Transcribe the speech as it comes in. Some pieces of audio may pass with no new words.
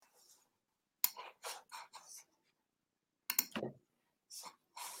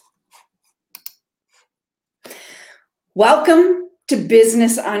Welcome to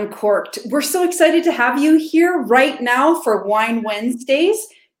Business Uncorked. We're so excited to have you here right now for Wine Wednesdays.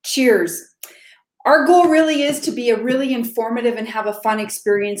 Cheers. Our goal really is to be a really informative and have a fun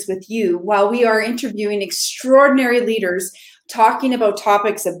experience with you while we are interviewing extraordinary leaders talking about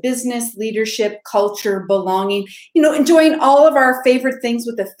topics of business, leadership, culture, belonging, enjoying all of our favorite things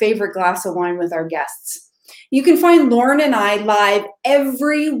with a favorite glass of wine with our guests. You can find Lorne and I live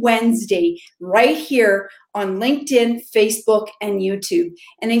every Wednesday right here on LinkedIn, Facebook, and YouTube.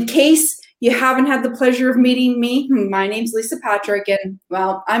 And in case you haven't had the pleasure of meeting me, my name's Lisa Patrick, and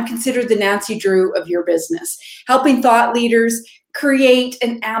well, I'm considered the Nancy Drew of your business, helping thought leaders create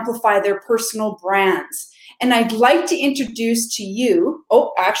and amplify their personal brands. And I'd like to introduce to you,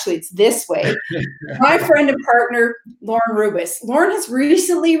 actually it's this way, my friend and partner, Lorne Rubis. Lorne has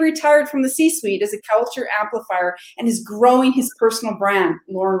recently retired from the C-suite as a culture amplifier and is growing his personal brand,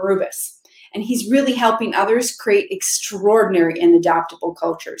 Lorne Rubis. And he's really helping others create extraordinary and adaptable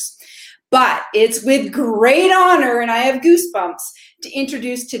cultures. But it's with great honor, and I have goosebumps, to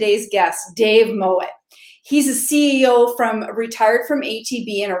introduce today's guest, Dave Mowat. He's a CEO retired from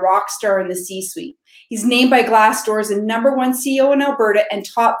ATB and a rock star in the C-suite. He's named by Glassdoor as the #1 CEO in Alberta and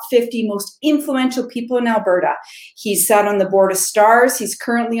top 50 most influential people in Alberta. He's sat on the board of Stars. He's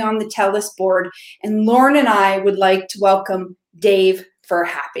currently on the Telus board. And Lorne and I would like to welcome Dave for a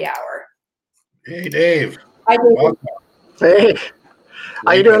happy hour. Hey, Dave. Hi, Dave. Welcome. Hey.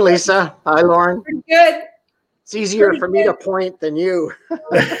 How you doing, Lisa? Hi, Lorne. Pretty good. It's easier for me to point than you.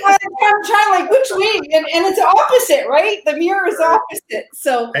 I'm trying which way, and it's opposite, right? The mirror is opposite.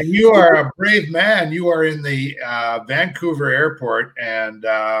 So. And you are a brave man. You are in the Vancouver airport, and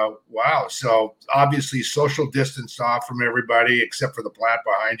wow. So obviously social distance off from everybody except for the plant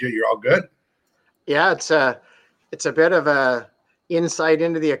behind you. You're all good? Yeah, it's a bit of a insight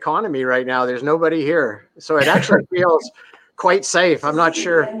into the economy right now. There's nobody here, so it actually feels quite safe. I'm not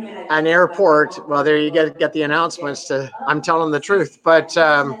sure an airport, well, there you get the announcements I'm telling the truth, but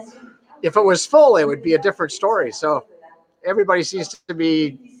if it was full, it would be a different story. So everybody seems to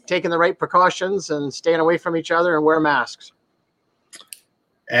be taking the right precautions and staying away from each other and wear masks.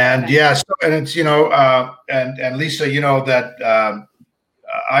 And yes, and it's, and Lisa, that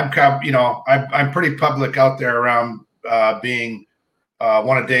I'm pretty public out there around being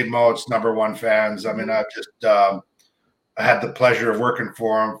one of Dave Mowat's #1 fans. I mean, I had the pleasure of working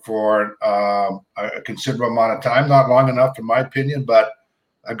for him for a considerable amount of time, not long enough in my opinion, but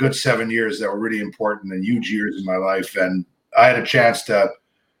a good 7 years that were really important and huge years in my life. And I had a chance to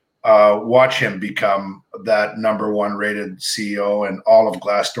watch him become that #1 rated CEO in all of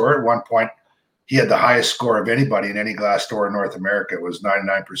Glassdoor. At one point, he had the highest score of anybody in any Glassdoor in North America. It was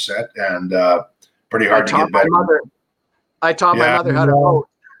 99%, and pretty hard to get better. I taught my mother how to vote.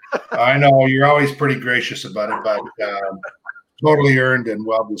 I know you're always pretty gracious about it, but totally earned and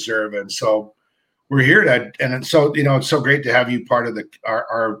well deserved. And so we're here and so it's so great to have you part of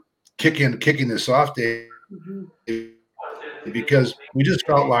our kicking this off, Dave, because we just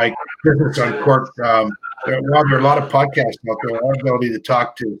felt like Business Uncorked. While there are a lot of podcasts out there, our ability to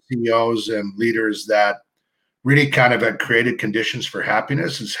talk to CEOs and leaders that really kind of had created conditions for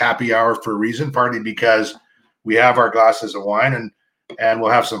happiness is happy hour for a reason, partly because we have our glasses of wine and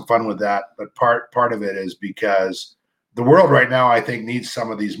we'll have some fun with that. But part of it is because the world right now, I think, needs some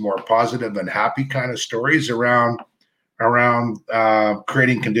of these more positive and happy kind of stories around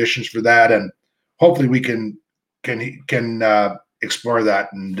creating conditions for that. And hopefully we can explore that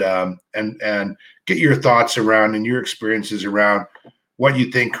and get your thoughts around and your experiences around what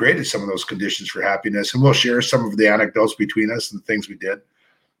you think created some of those conditions for happiness. And we'll share some of the anecdotes between us and the things we did.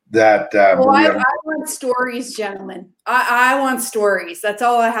 I want stories, gentlemen. I want stories. That's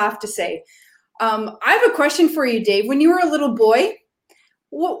all I have to say. I have a question for you, Dave. When you were a little boy,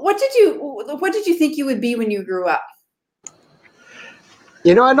 what did you think you would be when you grew up?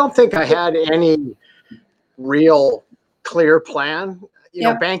 I don't think I had any real clear plan.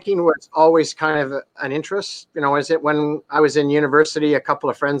 Banking was always kind of an interest. When I was in university, a couple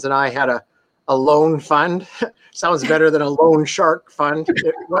of friends and I had a loan fund. Sounds better than a loan shark fund.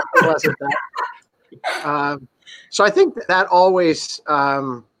 It wasn't that. So I think that always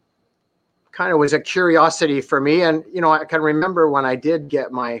kind of was a curiosity for me. And, I can remember when I did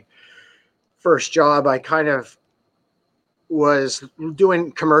get my first job, I kind of was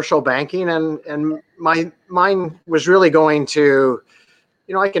doing commercial banking and my mind was really going to,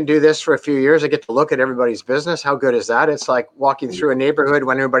 I can do this for a few years. I get to look at everybody's business. How good is that? It's like walking through a neighborhood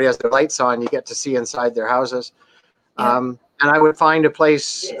when everybody has their lights on, you get to see inside their houses. And I would find a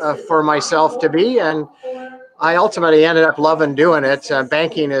place for myself to be. And I ultimately ended up loving doing it.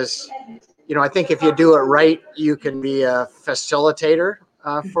 Banking is, I think if you do it right, you can be a facilitator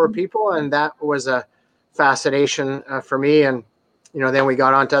for people. And that was a fascination for me. And, then we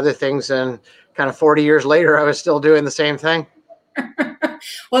got on to other things, and kind of 40 years later, I was still doing the same thing.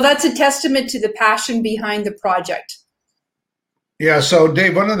 Well, that's a testament to the passion behind the project. Yeah. So,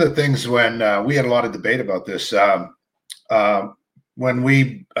 Dave, one of the things when we had a lot of debate about this, when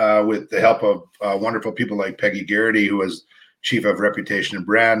we, with the help of wonderful people like Peggy Garrity, who was chief of reputation and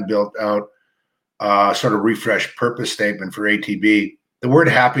brand, built out sort of refreshed purpose statement for ATB, the word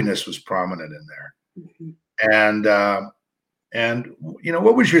happiness was prominent in there. Mm-hmm. And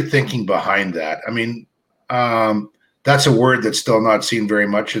what was your thinking behind that? I mean, that's a word that's still not seen very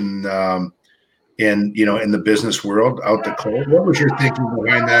much in the business world out the cold. What was your thinking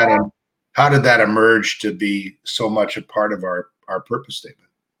behind that, and how did that emerge to be so much a part of our purpose statement?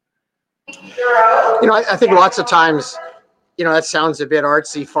 I think lots of times, that sounds a bit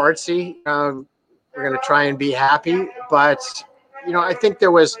artsy fartsy. We're going to try and be happy, but I think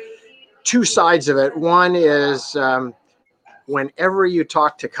there was two sides of it. One is whenever you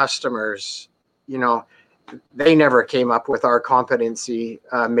talk to customers, they never came up with our competency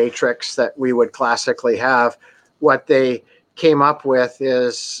matrix that we would classically have. What they came up with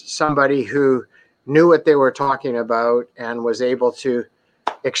is somebody who knew what they were talking about and was able to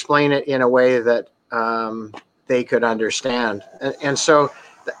explain it in a way that they could understand. And so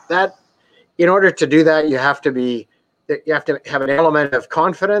that, in order to do that, you have to have an element of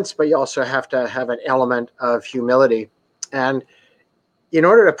confidence, but you also have to have an element of humility. And in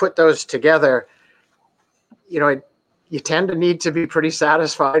order to put those together, you tend to need to be pretty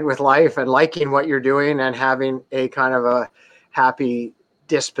satisfied with life and liking what you're doing and having a kind of a happy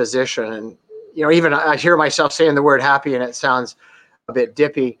disposition. And, even I hear myself saying the word happy and it sounds a bit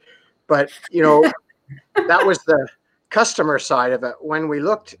dippy, but, that was the customer side of it. When we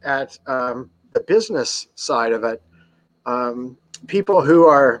looked at the business side of it, people who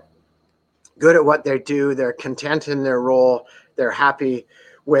are good at what they do, they're content in their role, they're happy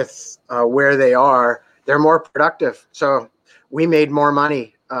with where they are, they're more productive. So we made more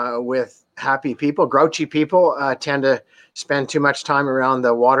money with happy people. Grouchy people tend to spend too much time around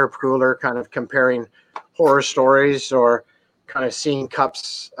the water cooler, kind of comparing horror stories or kind of seeing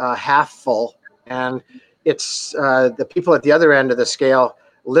cups half full. And it's the people at the other end of the scale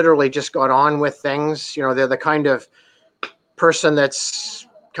literally just got on with things. They're the kind of person that's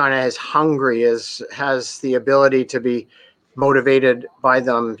kind of as hungry, has the ability to be motivated by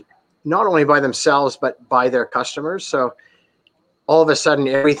them, not only by themselves, but by their customers. So all of a sudden,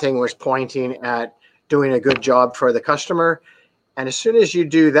 everything was pointing at doing a good job for the customer. And as soon as you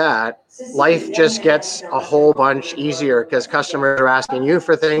do that, life just gets a whole bunch easier because customers are asking you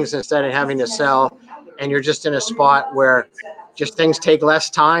for things instead of having to sell. And you're just in a spot where just things take less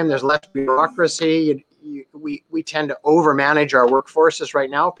time. There's less bureaucracy. We tend to overmanage our workforces right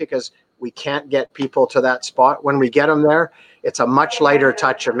now because we can't get people to that spot. When we get them there, it's a much lighter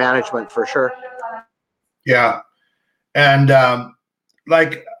touch of management for sure. Yeah. And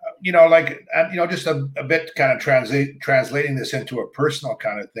just a bit kind of translating this into a personal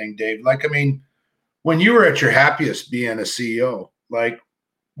kind of thing, Dave. When you were at your happiest being a CEO, what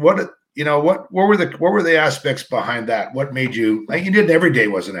were the aspects behind that? What made you, you didn't, every day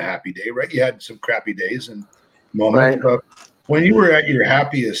wasn't a happy day, right? You had some crappy days and moments, right. But when you were at your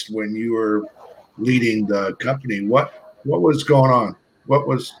happiest, when you were leading the company, what was going on? What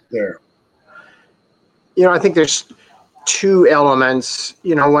was there? I think there's two elements.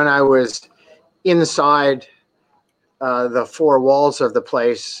 When I was inside the four walls of the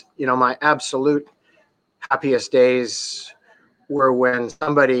place, my absolute happiest days were when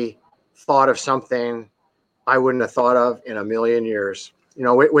somebody thought of something I wouldn't have thought of in a million years.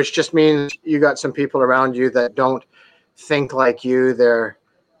 Which just means you got some people around you that don't think like you. They're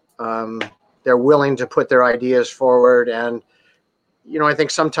willing to put their ideas forward. And, I think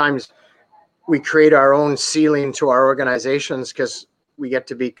sometimes we create our own ceiling to our organizations because we get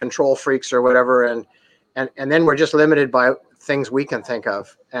to be control freaks or whatever. And then we're just limited by things we can think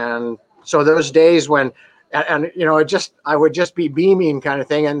of. And so those days when, I would just be beaming kind of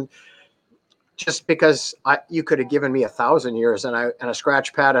thing. And just because you could have given me 1,000 years and a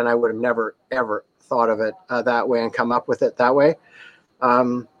scratch pad, and I would have never, ever thought of it that way and come up with it that way.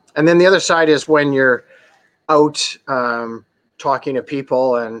 And then the other side is when you're out talking to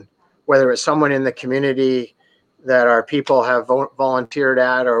people, and whether it's someone in the community that our people have volunteered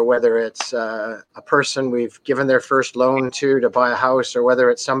at, or whether it's a person we've given their first loan to buy a house, or whether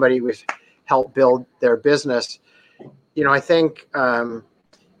it's somebody we've helped build their business. I think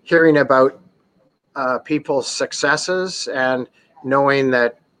hearing about people's successes and knowing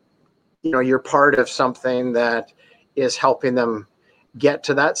that you're part of something that is helping them get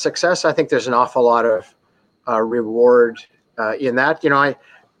to that success, I think there's an awful lot of reward in that.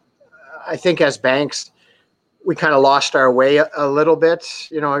 I think as banks, we kind of lost our way a little bit,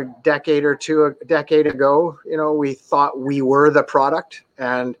 a decade ago, we thought we were the product,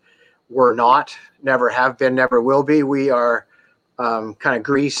 and we're not, never have been, never will be. We are kind of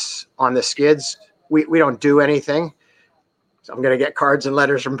grease on the skids. We don't do anything. So I'm going to get cards and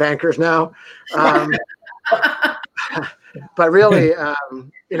letters from bankers now. But really,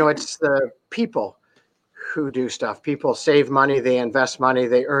 it's the people who do stuff. People save money, they invest money,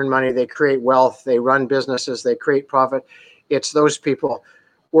 they earn money, they create wealth, they run businesses, they create profit. It's those people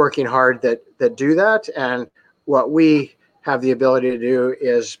working hard that do that. And what we have the ability to do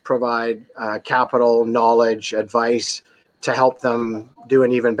is provide capital, knowledge, advice to help them do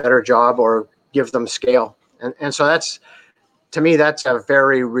an even better job or give them scale. And so that's, to me, that's a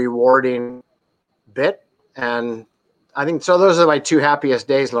very rewarding bit. And I think so. Those are my two happiest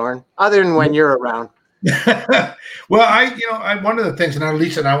days, Lorne, other than when you're around. Well, one of the things, and now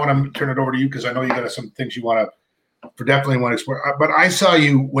Lisa, and I want to turn it over to you because I know you got some things you definitely want to explore. But I saw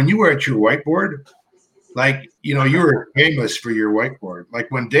you when you were at your whiteboard, like, you were famous for your whiteboard. Like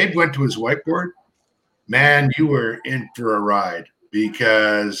when Dave went to his whiteboard, man, you were in for a ride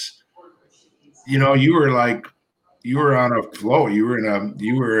because, you were on a flow. You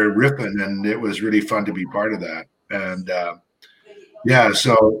were ripping, and it was really fun to be part of that. And yeah,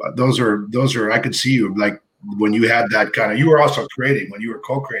 so those are I could see you like when you had that kind of. You were also creating when you were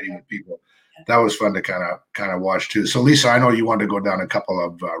co-creating with people. That was fun to kind of watch too. So Lisa, I know you wanted to go down a couple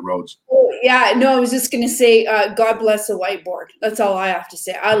of roads. Oh, yeah, no, I was just going to say, God bless the whiteboard. That's all I have to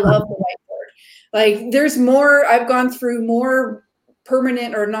say. I love the whiteboard. Like there's more. I've gone through more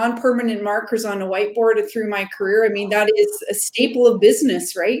permanent or non-permanent markers on a whiteboard through my career. I mean, that is a staple of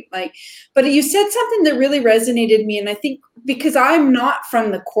business, right? Like, but you said something that really resonated with me. And I think because I'm not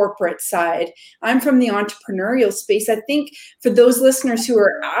from the corporate side, I'm from the entrepreneurial space. I think for those listeners who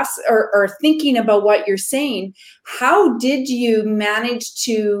are asked or thinking about what you're saying, how did you manage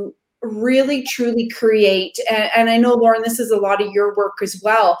to really truly create, and I know, Lorne, this is a lot of your work as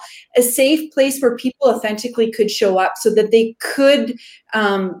well, a safe place where people authentically could show up so that they could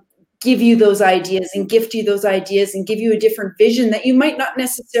give you those ideas and gift you those ideas and give you a different vision that you might not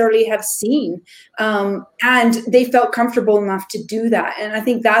necessarily have seen, and they felt comfortable enough to do that. And I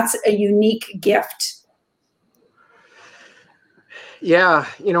think that's a unique gift. Yeah,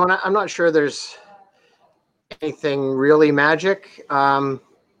 and I'm not sure there's anything really magic.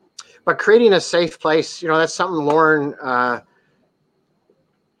 But creating a safe place, that's something Lorne, I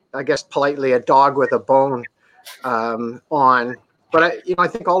guess politely, a dog with a bone on. But I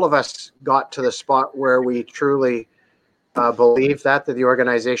think all of us got to the spot where we truly believe that the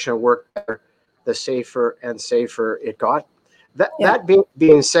organization will work better, the safer and safer it got. That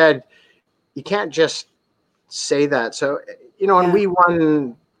being said, you can't just say that. So, and we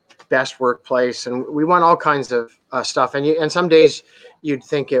won best workplace and we won all kinds of stuff. And some days you'd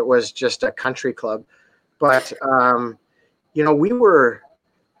think it was just a country club, but we were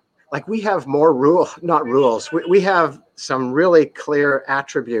like, we have more not rules. We have some really clear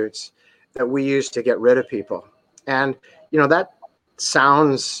attributes that we use to get rid of people. And, that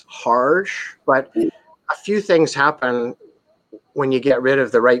sounds harsh, but a few things happen when you get rid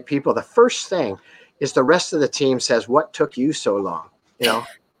of the right people. The first thing is the rest of the team says, "What took you so long?"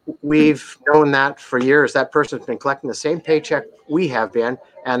 We've known that for years. That person's been collecting the same paycheck we have been,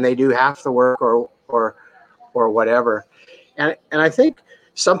 and they do half the work or whatever. And I think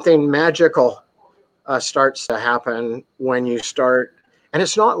something magical starts to happen when you start. And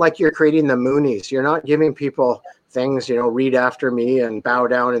it's not like you're creating the Moonies. You're not giving people things, read after me and bow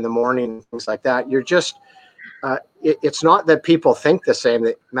down in the morning, things like that. You're just, it's not that people think the same.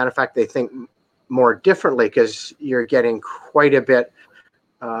 Matter of fact, they think more differently because you're getting quite a bit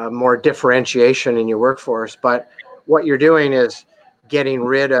more differentiation in your workforce. But what you're doing is getting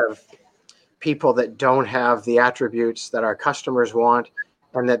rid of people that don't have the attributes that our customers want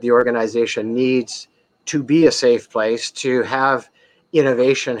and that the organization needs to be a safe place, to have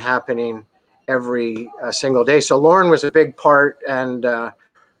innovation happening every single day. So Lorne was a big part, and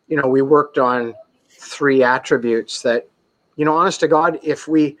we worked on 3 attributes that, honest to God,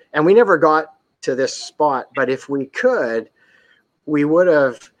 we never got to this spot, but if we could, we would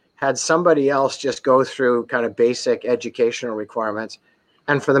have had somebody else just go through kind of basic educational requirements,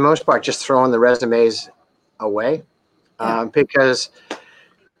 and for the most part, just throwing the resumes away, because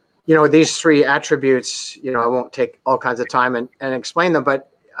these 3 attributes. I won't take all kinds of time and explain them,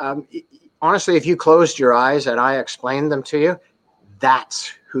 but honestly, if you closed your eyes and I explained them to you,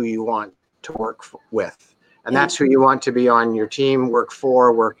 that's who you want to work with. And that's who you want to be on your team, work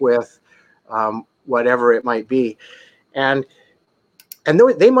for, work with, whatever it might be. And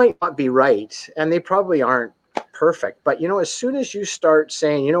they might not be right, and they probably aren't perfect. But, as soon as you start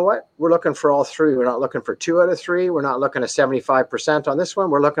saying, you know what, we're looking for all three. We're not looking for 2 out of 3. We're not looking at 75% on this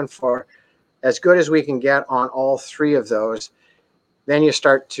one. We're looking for as good as we can get on all 3 of those. Then you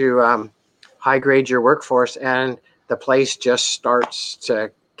start to high grade your workforce, and the place just starts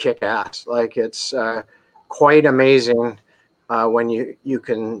to kick ass. Like, it's quite amazing when you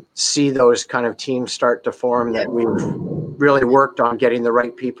can see those kind of teams start to form that we've really worked on getting the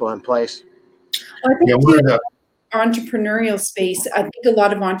right people in place. I think entrepreneurial space, I think a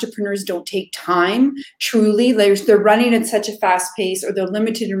lot of entrepreneurs don't take time truly. They're running at such a fast pace, or they're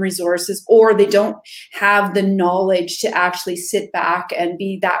limited in resources, or they don't have the knowledge to actually sit back and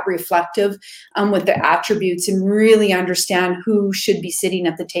be that reflective with the attributes and really understand who should be sitting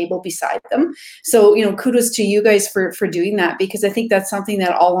at the table beside them. So, kudos to you guys for doing that, because I think that's something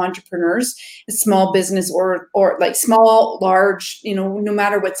that all entrepreneurs, small business or like small, large, no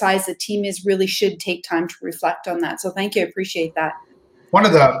matter what size the team is, really should take time to reflect on that. So thank you. I appreciate that. One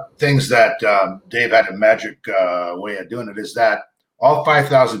of the things that Dave had a magic way of doing it is that all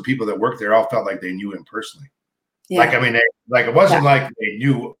 5,000 people that worked there all felt like they knew him personally. Yeah. It wasn't like they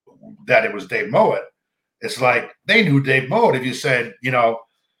knew that it was Dave Mowat. It's like they knew Dave Mowat. If you said, they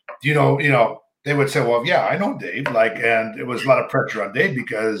would say, well, yeah, I know Dave. And it was a lot of pressure on Dave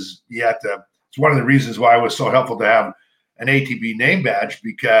because he had to. It's one of the reasons why it was so helpful to have an ATB name badge,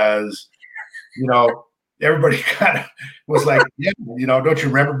 because, everybody kind of was like, yeah, don't you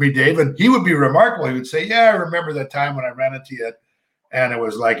remember me, Dave? And he would be remarkable. He would say, yeah, I remember that time when I ran into you. And it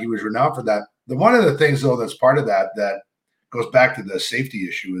was like he was renowned for that. One of the things, though, that's part of that goes back to the safety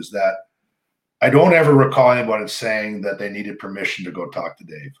issue is that I don't ever recall anybody saying that they needed permission to go talk to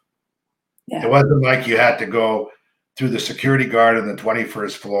Dave. Yeah. It wasn't like you had to go through the security guard on the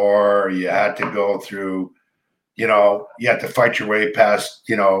 21st floor, or you had to go through, you had to fight your way past,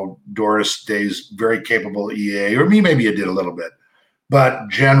 Doris Day's very capable EA, or maybe you did a little bit. But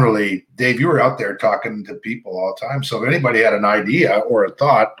generally, Dave, you were out there talking to people all the time. So if anybody had an idea or a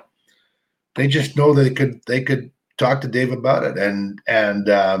thought, they just know they could talk to Dave about it.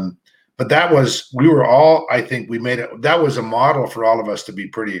 But that was, we were all, I think we made it, that was a model for all of us to be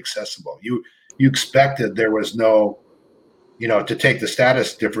pretty accessible. You expected there was no, to take the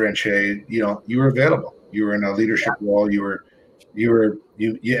status differentiate, you were available. You were in a leadership role.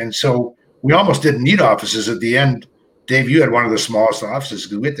 And so we almost didn't need offices at the end. Dave, you had one of the smallest offices.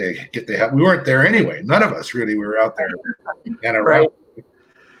 We had to get the help. We weren't there anyway. None of us really were out there and around. Right.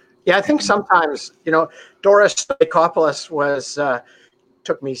 Yeah, I think sometimes, Doris Stoikopoulos was,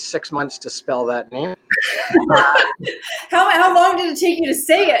 took me 6 months to spell that name. How long did it take you to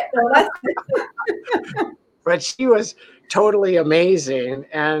say it? But she was totally amazing.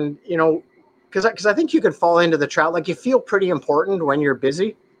 And, because I think you could fall into the trap. Like, you feel pretty important when you're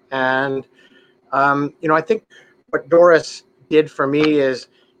busy. And, I think what Doris did for me is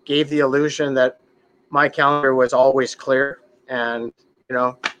gave the illusion that my calendar was always clear. And,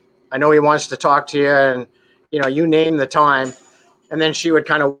 I know he wants to talk to you, and, you name the time. And then she would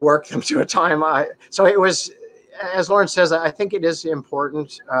kind of work them to a time. So it was, as Lorne says, I think it is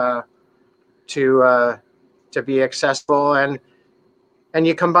important to be accessible, and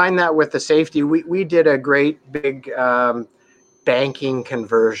you combine that with the safety. We did a great big banking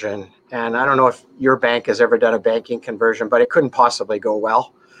conversion, and I don't know if your bank has ever done a banking conversion, but it couldn't possibly go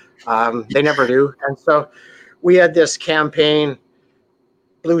well. They never do. And so we had this campaign,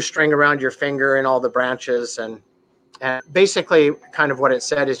 blue string around your finger in all the branches, and basically kind of what it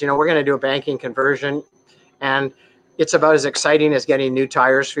said is, we're going to do a banking conversion, and it's about as exciting as getting new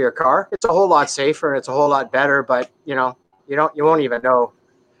tires for your car. It's a whole lot safer and it's a whole lot better, but you won't even know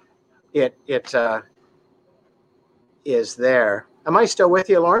it is there. Am I still with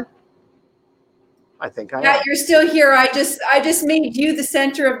you, Lorne? I think I am. Yeah, you're still here. I just made you the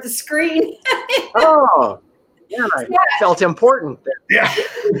center of the screen. Oh, yeah, I felt important there. Yeah.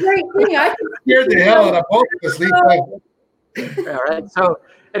 Great thing. I scared the hell out of both of us, Lisa. All right. So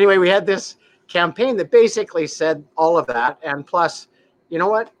anyway, we had this campaign that basically said all of that. And plus, you know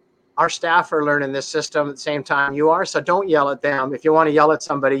what? Our staff are learning this system at the same time you are. So don't yell at them. If you want to yell at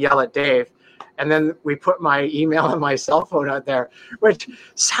somebody, yell at Dave. And then we put my email and my cell phone out there, which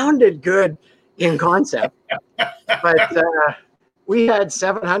sounded good in concept. But we had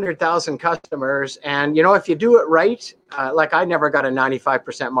 700,000 customers. And, if you do it right, like I never got a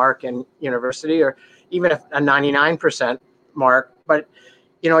 95% mark in university, or even a 99% mark. But,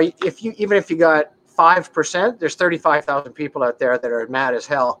 even if you got 5%, there's 35,000 people out there that are mad as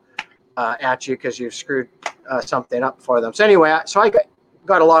hell at you because you've screwed something up for them. So anyway, so I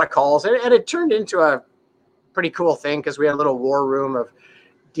got a lot of calls, and it turned into a pretty cool thing because we had a little war room of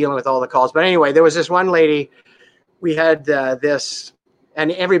dealing with all the calls. But anyway, there was this one lady, we had this,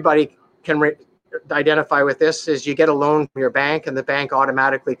 and everybody can identify with this, is you get a loan from your bank and the bank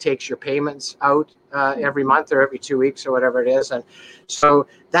automatically takes your payments out every month or every 2 weeks or whatever it is. And so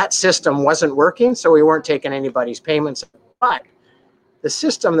that system wasn't working, so we weren't taking anybody's payments. But the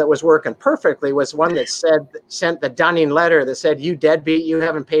system that was working perfectly was one that sent the dunning letter that said, "You deadbeat, you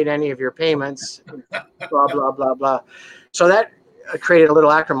haven't paid any of your payments," blah, blah, blah, blah. So that created a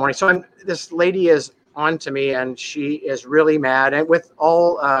little acrimony. So this lady is on to me, and she is really mad, and with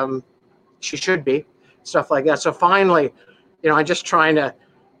all, she should be, stuff like that. So finally, I'm just trying to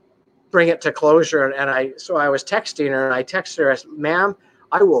bring it to closure. And I was texting her, and I texted her, I said, "Ma'am,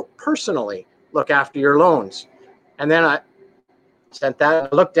 I will personally look after your loans." And then I sent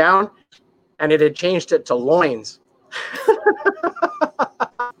that, I looked down, and it had changed it to loins.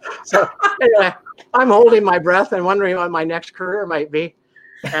 So anyway, I'm holding my breath and wondering what my next career might be.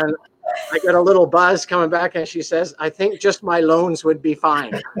 And I get a little buzz coming back, and she says, "I think just my loans would be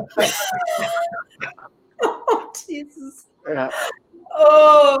fine." Oh, Jesus. Yeah.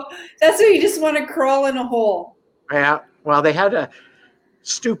 Oh, that's where you just want to crawl in a hole. Yeah. Well, they had a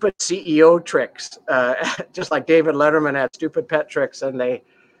stupid CEO tricks, just like David Letterman had stupid pet tricks, and they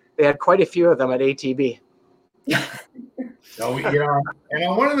had quite a few of them at ATB. So,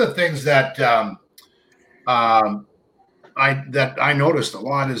 and one of the things that I noticed a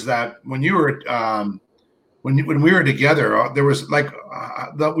lot is that when you were when we were together, there was like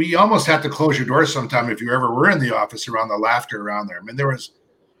that we almost had to close your doors sometime if you ever were in the office around the laughter around there. I mean,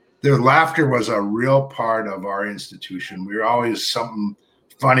 the laughter was a real part of our institution. We were always something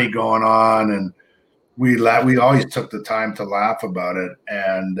funny going on, and we always took the time to laugh about it.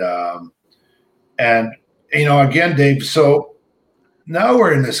 And again, Dave, so now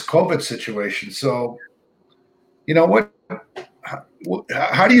we're in this COVID situation. So,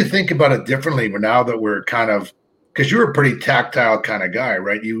 how do you think about it differently now that we're kind of, because you're a pretty tactile kind of guy,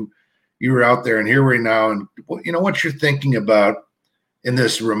 right? You were out there, and here we are now, and what you're thinking about in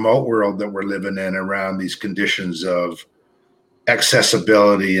this remote world that we're living in around these conditions of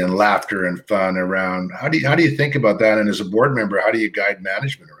accessibility and laughter and fun around. How do you think about that? And as a board member, how do you guide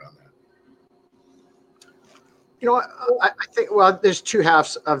management around that? I think, well, there's two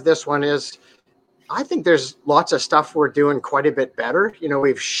halves of this one. Is I think there's lots of stuff we're doing quite a bit better.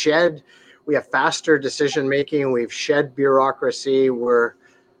 We have faster decision making. We've shed bureaucracy. We're,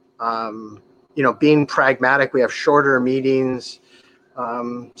 being pragmatic. We have shorter meetings.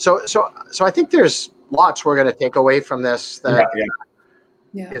 So I think there's lots we're going to take away from this that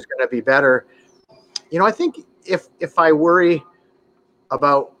is going to be better. I think if I worry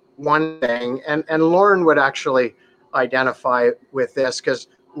about one thing, and Lorne would actually identify with this, because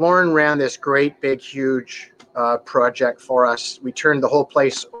Lorne ran this great, big, huge project for us. We turned the whole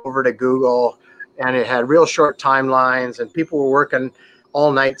place over to Google, and it had real short timelines, and people were working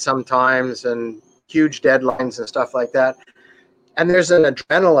all night sometimes, and huge deadlines and stuff like that. And there's an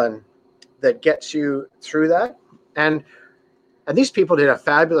adrenaline that gets you through that. And these people did a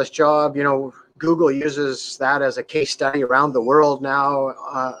fabulous job. Google uses that as a case study around the world now,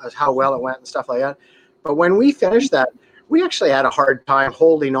 as how well it went and stuff like that. But when we finished that, we actually had a hard time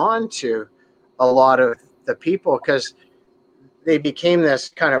holding on to a lot of the people, because they became this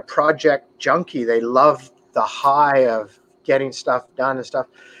kind of project junkie. They loved the high of getting stuff done and stuff.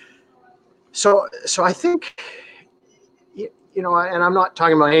 So I think, and I'm not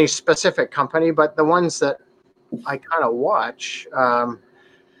talking about any specific company, but the ones that I kind of watch,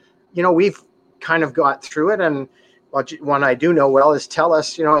 we've kind of got through it. And one I do know well is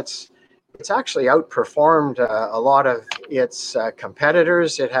Telus. It's actually outperformed a lot of its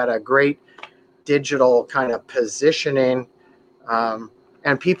competitors. It had a great digital kind of positioning,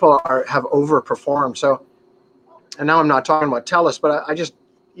 and people have overperformed. So, and now I'm not talking about Telus, but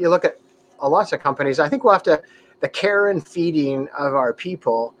you look at lots of companies. I think we'll have to, the care and feeding of our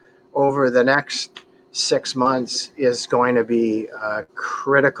people over the next 6 months is going to be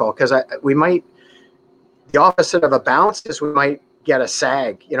critical, because the opposite of a bounce is we might get a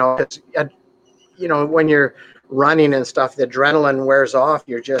sag. When you're running and stuff, the adrenaline wears off,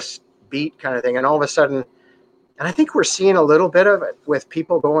 you're just beat kind of thing. And all of a sudden, and I think we're seeing a little bit of it with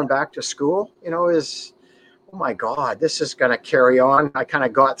people going back to school, is, oh my God, this is going to carry on. I kind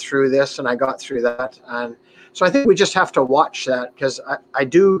of got through this and I got through that. And so I think we just have to watch that, because I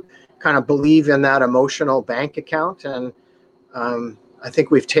do kind of believe in that emotional bank account. And I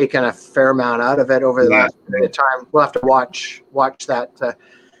think we've taken a fair amount out of it over the last period of time. We'll have to watch that,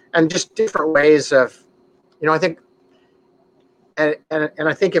 and just different ways of, I think, and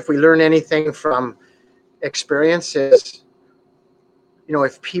I think if we learn anything from experiences,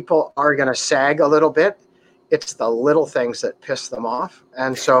 if people are going to sag a little bit, it's the little things that piss them off.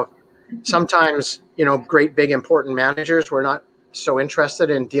 And so sometimes, great, big, important managers, we're not so interested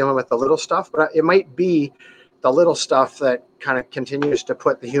in dealing with the little stuff, but it might be the little stuff that kind of continues to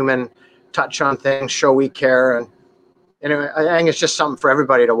put the human touch on things, show we care. And anyway, I think it's just something for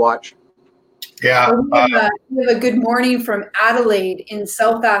everybody to watch. Yeah. We have a good morning from Adelaide in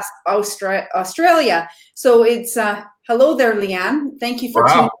South Australia. So it's hello there, Leanne. Thank you for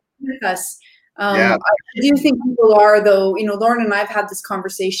tuning in with us. I do think people are, though, Lorne and I have had this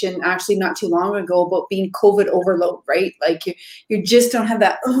conversation actually not too long ago about being COVID overload, right? Like you just don't have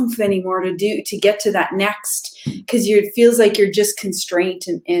that oomph anymore to get to that next, because it feels like you're just constrained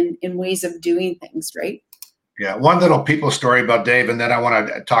in ways of doing things, right? Yeah. One little people story about Dave, and then I want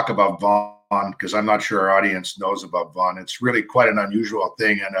to talk about Vaughn, because I'm not sure our audience knows about Vaughn. It's really quite an unusual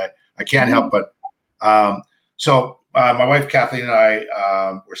thing, and I can't help but my wife Kathleen and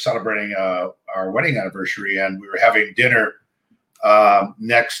I were celebrating our wedding anniversary, and we were having dinner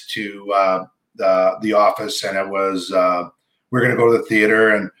next to the office, and it was we're going to go to the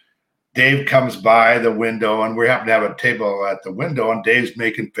theater, and Dave comes by the window, and we happen to have a table at the window, and Dave's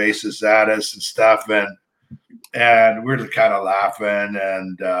making faces at us and stuff, and we're kind of laughing,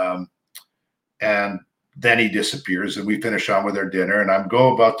 and then he disappears, and we finish on with our dinner, and I'm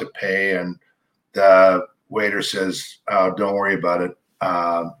about to pay, and the waiter says, "Don't worry about it.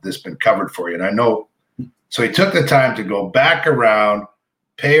 This has been covered for you." And I know, so he took the time to go back around,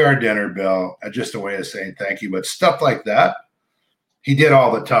 pay our dinner bill, just a way of saying thank you. But stuff like that, he did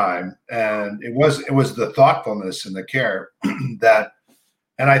all the time, and it was the thoughtfulness and the care that.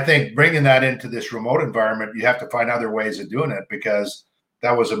 And I think bringing that into this remote environment, you have to find other ways of doing it, because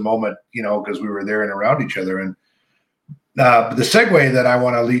that was a moment, because we were there and around each other. And the segue that I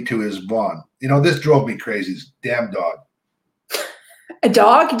want to lead to is Vaughn. This drove me crazy. This damn dog. A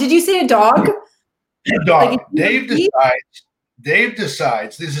dog? Did you say a dog? A dog. Dave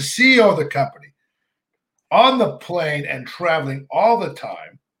decides, there's a CEO of the company on the plane and traveling all the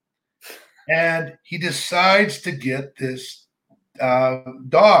time. And he decides to get this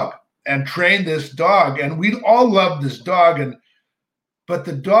dog and train this dog, and we all loved this dog, but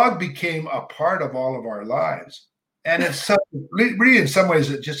the dog became a part of all of our lives, and it's really in some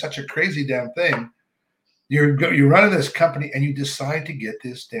ways it's just such a crazy damn thing. You're running this company and you decide to get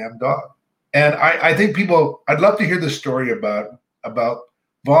this damn dog, and I think I'd love to hear the story about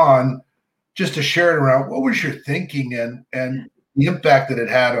Vaughn, just to share it around. What was your thinking and the impact that it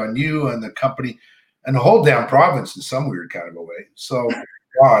had on you and the company and the whole damn province in some weird kind of a way. So,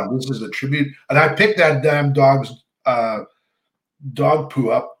 Ron, this is a tribute. And I picked that damn dog's dog poo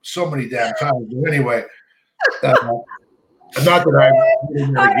up so many damn times. But anyway, not that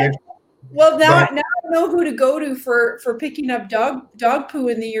I'm well, now I know who to go to for picking up dog poo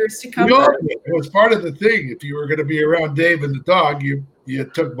in the years to come. It was part of the thing. If you were going to be around Dave and the dog, you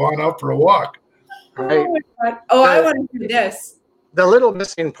took Vaughn out for a walk. Right. Oh, my God. I want to do this. The little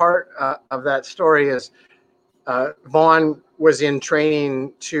missing part of that story is Vaughn was in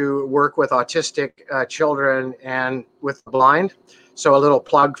training to work with autistic children and with the blind. So a little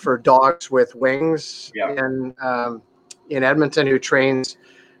plug for Dogs with Wings in Edmonton, who trains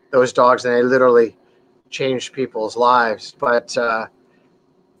those dogs, and they literally changed people's lives. But, I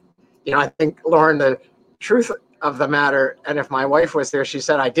think, Lorne, the truth of the matter, and if my wife was there, she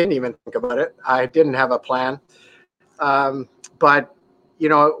said, I didn't even think about it. I didn't have a plan. But,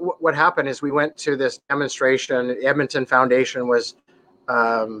 what happened is we went to this demonstration. The Edmonton Foundation was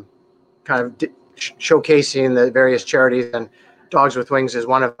kind of showcasing the various charities, and Dogs with Wings is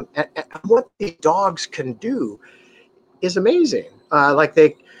one of them. And what these dogs can do is amazing.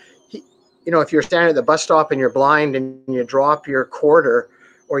 If you're standing at the bus stop and you're blind and you drop your quarter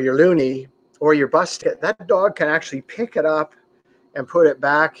or your loonie or your bus ticket, that dog can actually pick it up and put it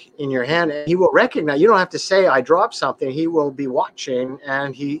back in your hand, and he will recognize. You don't have to say, I dropped something. He will be watching,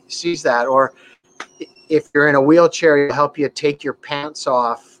 and he sees that. Or if you're in a wheelchair, he'll help you take your pants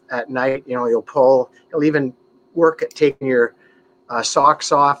off at night. He'll even work at taking your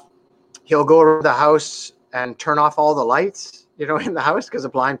socks off. He'll go over the house and turn off all the lights, in the house, because a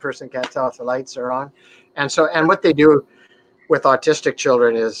blind person can't tell if the lights are on. And what they do with autistic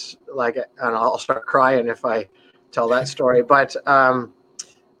children is and I'll start crying if I tell that story, but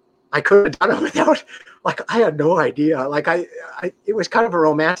I could have done it without, I had no idea. It was kind of a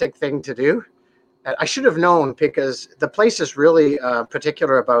romantic thing to do. I should have known, because the place is really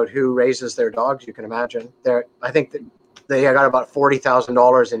particular about who raises their dogs. You can imagine. I think that they got about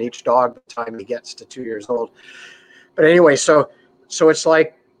 $40,000 in each dog by the time he gets to 2 years old. But anyway, so it's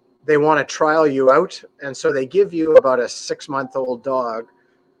like they want to trial you out, and so they give you about a 6-month-old dog,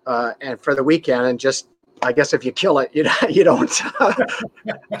 and for the weekend, and just, I guess if you kill it, you don't.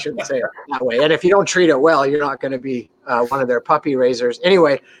 I shouldn't say it that way. And if you don't treat it well, you're not going to be one of their puppy raisers.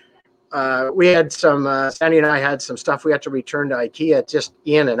 Anyway, we had Sandy and I had some stuff we had to return to IKEA, just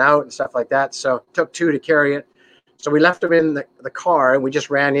in and out and stuff like that. So it took 2 to carry it. So we left him in the car, and we just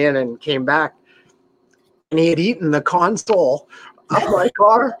ran in and came back. And he had eaten the console of my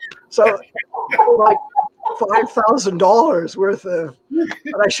car. So like $5,000 worth of,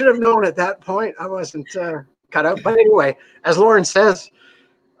 but I should have known at that point. I wasn't cut out. But anyway, as Lorne says,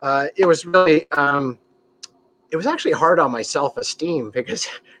 it was really, it was actually hard on my self-esteem, because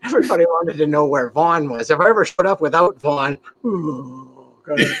everybody wanted to know where Vaughn was. If I ever showed up without Vaughn,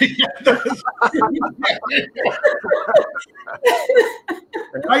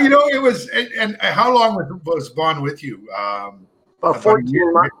 it was, and how long was Vaughn with you? About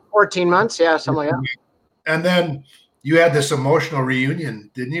 14 months, yeah, something like that. And then you had this emotional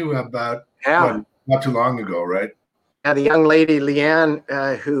reunion, didn't you? About not too long ago, right? Yeah, the young lady Leanne,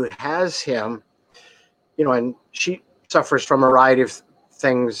 who has him, and she suffers from a variety of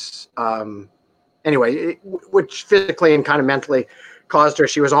things. Anyway, which physically and kind of mentally caused her.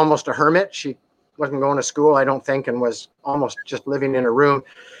 She was almost a hermit. She wasn't going to school, I don't think, and was almost just living in a room.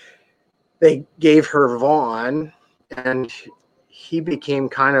 They gave her Vaughn, and he became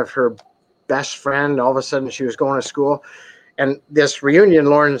kind of her best friend. All of a sudden, she was going to school. And this reunion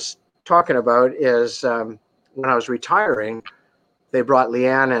Lorne's talking about is when I was retiring, they brought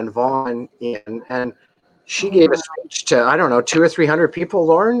Leanne and Vaughn in, and she gave a speech to, I don't know, 200 or 300 people,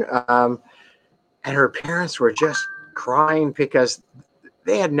 Lorne. And her parents were just crying, because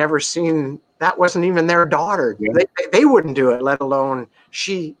they had never seen, that wasn't even their daughter. Yeah. They wouldn't do it, let alone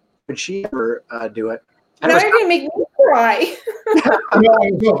would she ever do it. And now you're going to make me cry.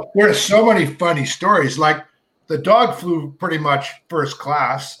 There's so many funny stories. Like, the dog flew pretty much first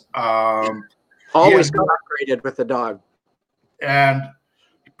class. Always got upgraded with the dog. And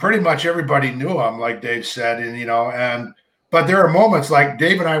pretty much everybody knew him, like Dave said. And, but there are moments like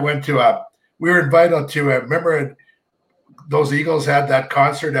Dave and I went to we were invited to remember those Eagles had that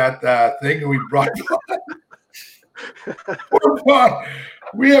concert at the thing, and we brought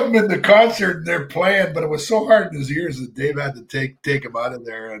we haven't been to the concert and they're playing, but it was so hard in his ears that Dave had to take him out of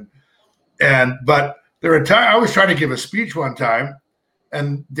there. But there were times I was trying to give a speech one time,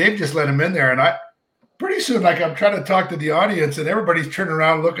 and Dave just let him in there, and pretty soon, like, I'm trying to talk to the audience, and everybody's turning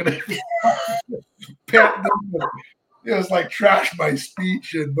around looking at me. It was like trash my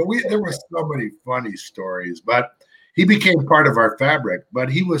speech, but there were so many funny stories. But he became part of our fabric. But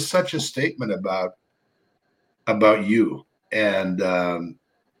he was such a statement about you, and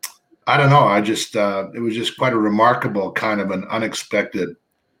I don't know. It was just quite a remarkable kind of an unexpected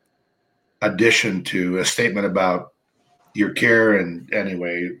addition to a statement about your care,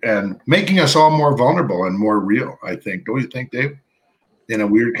 and making us all more vulnerable and more real, I think. Don't you think, Dave? In a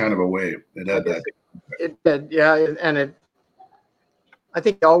weird kind of a way. It had that. It did, yeah. And I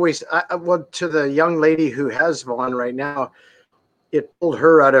think always, well, to the young lady who has Vaughn right now, it pulled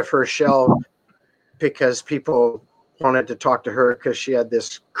her out of her shell, because people wanted to talk to her because she had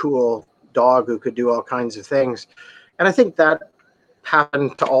this cool dog who could do all kinds of things. And I think that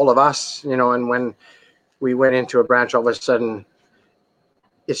happened to all of us, and when we went into a branch, all of a sudden,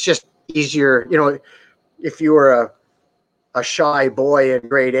 it's just easier. If you were a shy boy in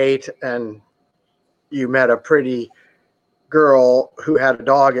grade 8 and you met a pretty girl who had a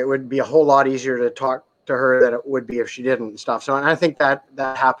dog, it would be a whole lot easier to talk to her than it would be if she didn't and stuff. So, and I think that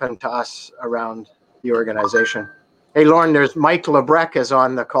happened to us around the organization. Hey, Lorne, there's Mike Lebrecq is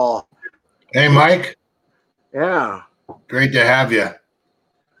on the call. Hey, Mike. Yeah. Great to have you.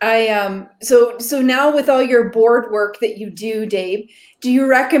 So now with all your board work that you do, Dave, do you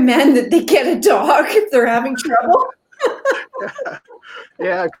recommend that they get a dog if they're having trouble?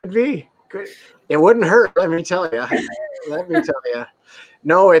 Yeah, it could be. It wouldn't hurt, let me tell you.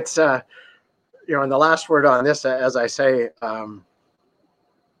 No, it's and the last word on this, as I say,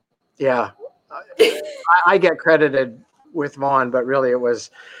 I get credited with Vaughn, but really it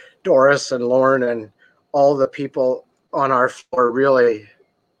was Doris and Lorne and all the people on our floor. Really,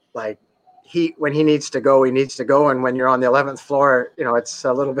 like, when he needs to go, he needs to go. And when you're on the 11th floor, it's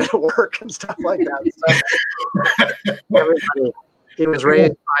a little bit of work and stuff like that. So everybody, he was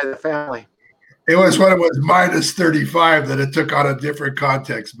raised by the family. It was when it was minus 35 that it took on a different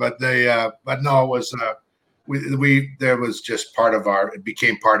context, but but no, it was, there was just part of it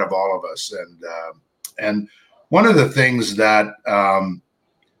became part of all of us. And one of the things that,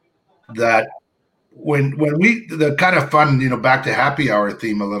 that when the kind of fun, back to happy hour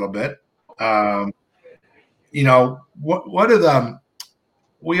theme a little bit, what are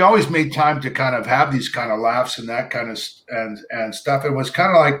we always made time to kind of have these kind of laughs and that kind of, and stuff. It was kind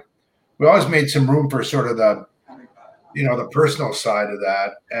of like, we always made some room for sort of the personal side of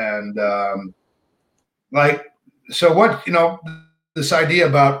that. And so what, this idea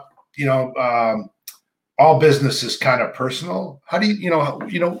about, all business is kind of personal. How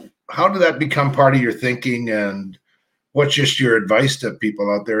do how did that become part of your thinking, and what's just your advice to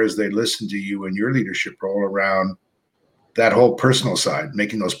people out there as they listen to you and your leadership role around that whole personal side,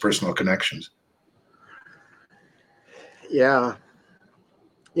 making those personal connections? Yeah.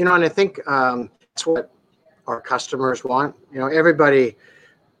 And I think that's what our customers want. Everybody,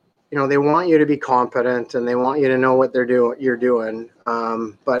 they want you to be competent and they want you to know what you're doing.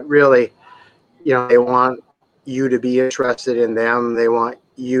 But really, they want you to be interested in them. They want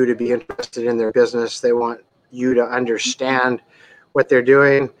you to be interested in their business. They want you to understand what they're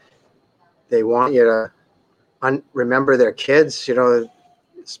doing. They want you to remember their kids,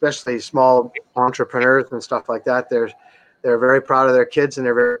 especially small entrepreneurs and stuff like that. They're very proud of their kids and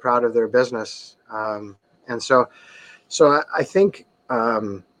they're very proud of their business. And so I think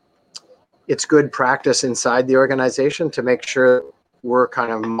it's good practice inside the organization to make sure we're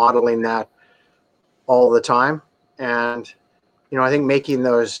kind of modeling that all the time. And, I think making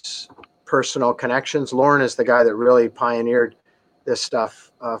those personal connections, Lorne is the guy that really pioneered this stuff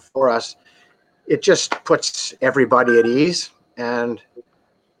for us. It just puts everybody at ease. And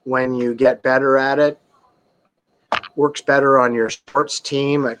when you get better at it, works better on your sports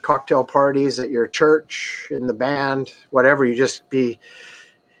team, at cocktail parties, at your church, in the band, whatever. You just be,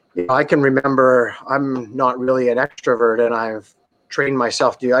 I can remember, I'm not really an extrovert, and I've trained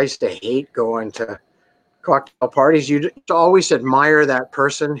myself to, I used to hate going to cocktail parties. You always admire that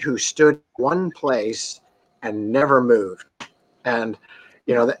person who stood one place and never moved. And,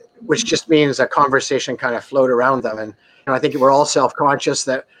 which just means a conversation kind of flowed around them. And I think we're all self-conscious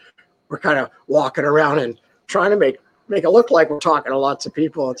that we're kind of walking around and trying to make it look like we're talking to lots of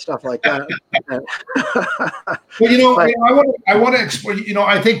people and stuff like that. Well, I want to explain.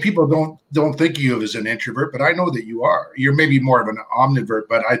 I think people don't think of you as an introvert, but I know that you are. You're maybe more of an omnivert,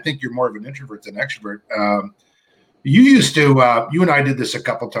 but I think you're more of an introvert than extrovert. You used to, you and I did this a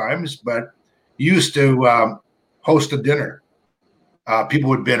couple times, but you used to host a dinner. People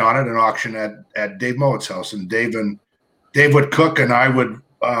would bid on it, an auction at Dave Mowat's house, and Dave would cook, and I would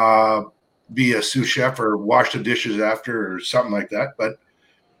be a sous chef or wash the dishes after or something like that. But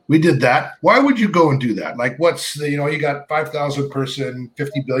we did that. Why would you go and do that? Like, what's the, you got 5,000 person,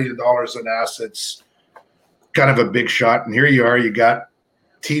 $50 billion in assets, kind of a big shot. And here you are, you got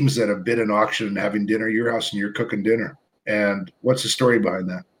teams that have bid an auction and having dinner at your house and you're cooking dinner. And what's the story behind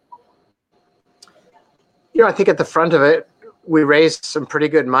that? I think at the front of it, we raised some pretty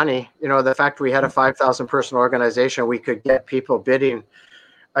good money. The fact we had a 5,000 person organization, we could get people bidding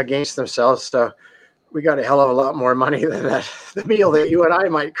against themselves. So we got a hell of a lot more money than the meal that you and I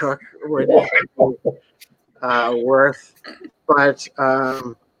might cook would worth. But,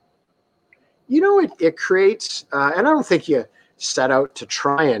 it creates, and I don't think you set out to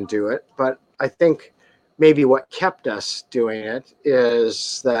try and do it, but I think maybe what kept us doing it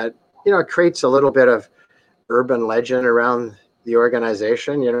is that, it creates a little bit of urban legend around the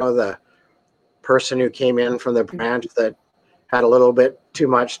organization. The person who came in from the branch that had a little bit too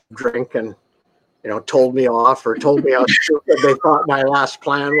much to drink and, told me off or told me how stupid they thought my last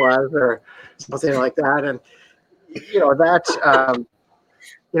plan was or something like that. And,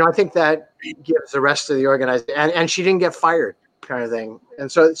 I think that gives the rest of the organization, and she didn't get fired kind of thing.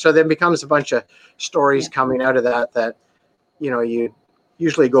 And so then becomes a bunch of stories coming out of that, you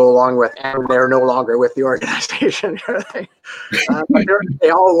usually go along with, and they're no longer with the organization. But they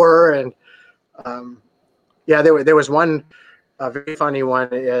all were. And there was one very funny one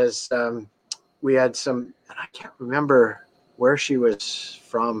is we had some, and I can't remember where she was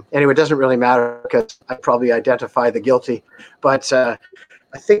from. Anyway, it doesn't really matter because I probably identify the guilty. But I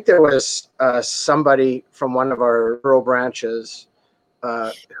think there was somebody from one of our rural branches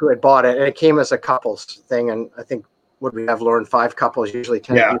who had bought it, and it came as a couples thing. And I think, would we have, Lorne, 5 couples, usually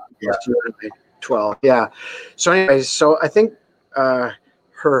 10 people, 12. Yeah. So anyways, I think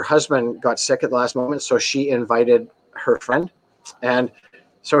her husband got sick at the last moment, so she invited her friend. And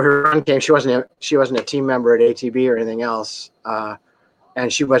so her friend came. She wasn't a team member at ATB or anything else.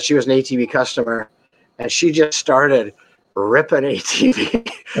 and she was an ATV customer, and she just started ripping ATV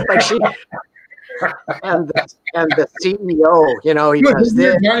like she. And the CEO, you know, he does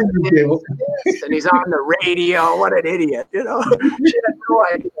this, and he's on the radio. What an idiot, you know. She had no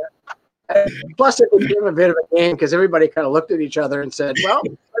idea. Plus, it became a bit of a game because everybody kind of looked at each other and said, "Well,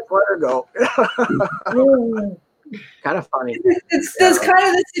 let's let her go." Kind of funny. It's kind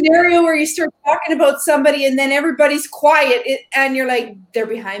of the scenario where you start talking about somebody and then everybody's quiet, and you're like, "They're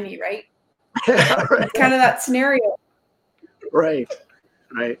behind me, right?" Right. It's kind of that scenario. Right.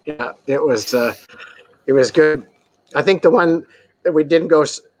 Yeah, it was good. I think the one that we didn't go,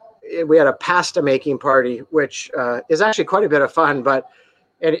 we had a pasta making party, which is actually quite a bit of fun, but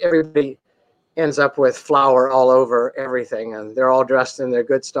everybody ends up with flour all over everything, and they're all dressed in their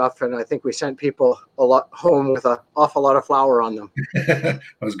good stuff. And I think we sent people a lot home with an awful lot of flour on them. It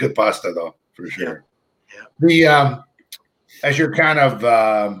was good pasta, though, for sure. Yeah. The as you kind of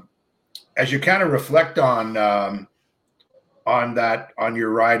reflect on your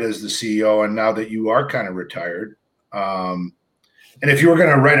ride as the CEO, and now that you are kind of retired, and if you were going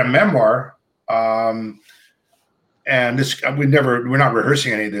to write a memoir, and this we're not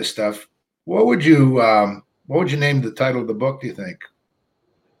rehearsing any of this stuff, what would you name the title of the book, do you think?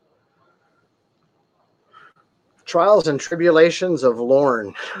 Trials and Tribulations of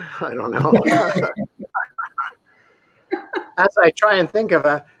Lorne. I don't know. As I try and think of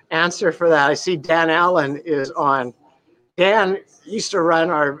an answer for that, I see Dan Allen is on. Dan used to run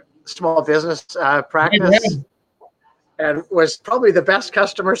our small business practice and was probably the best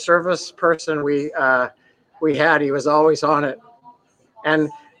customer service person we had. He was always on it. And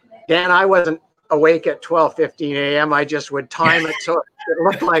Dan, I wasn't awake at 12:15 a.m. I just would time it so it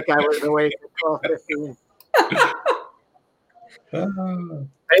looked like I was awake at 12:15.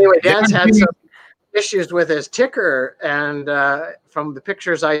 Anyway, Dan's had some issues with his ticker, and from the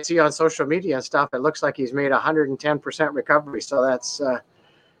pictures I see on social media and stuff, it looks like he's made 110% recovery. So that's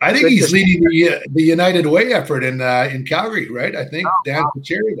I think he's leading the United Way effort in Calgary, right? I think Dan's the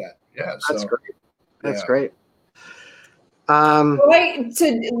chair of that. Yeah, that's great. That's great.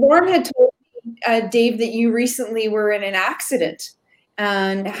 Lorne had told me, Dave, that you recently were in an accident.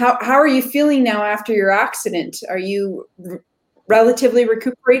 And how are you feeling now after your accident? Are you relatively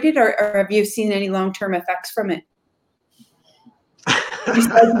recuperated, or have you seen any long-term effects from it?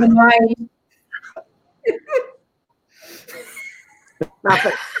 Besides the mind?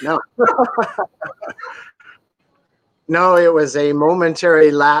 Nothing. No. No, it was a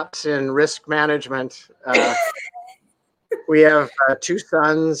momentary lapse in risk management. We have 2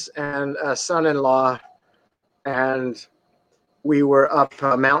 sons and a son-in-law, and we were up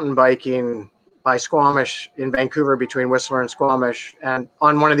mountain biking by Squamish in Vancouver, between Whistler and Squamish, and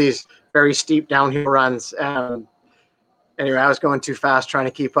on one of these very steep downhill runs. And anyway, I was going too fast trying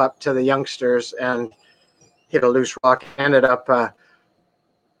to keep up to the youngsters and hit a loose rock. Ended up, I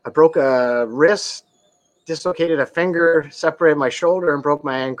broke a wrist, dislocated a finger, separated my shoulder, and broke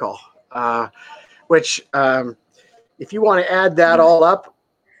my ankle. Which, if you want to add that all up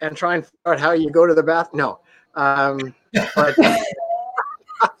and try and figure out how you go to the bath, no. But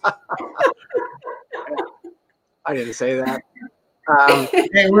I didn't say that.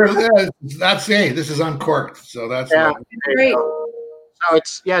 Hey, this is uncorked, so that's great. So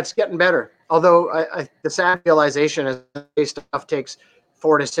it's getting better. Although the sad realization is this stuff takes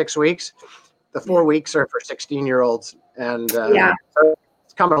 4 to 6 weeks. The 4 weeks are for 16-year-olds, and so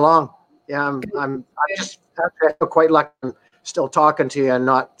it's coming along. Yeah, I'm just I feel quite lucky I'm still talking to you and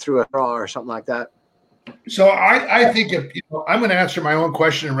not through a straw or something like that. So I think if I'm going to answer my own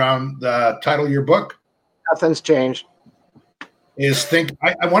question around the title of your book. Nothing's changed.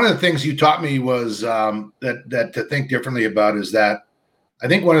 One of the things you taught me was that to think differently about is that I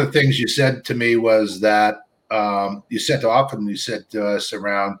think one of the things you said to me was that you said to us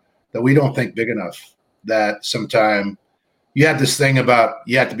around that we don't think big enough, that sometimes you had this thing about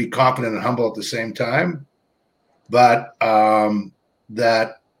you have to be confident and humble at the same time, but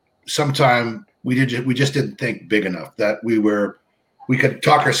that sometimes we just didn't think big enough, that we could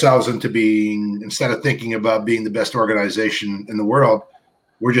talk ourselves into being, instead of thinking about being the best organization in the world,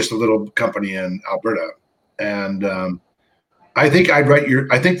 we're just a little company in Alberta. And I think I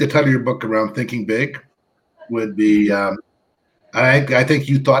think the title of your book around thinking big would be, I think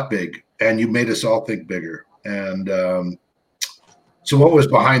you thought big and you made us all think bigger. And so what was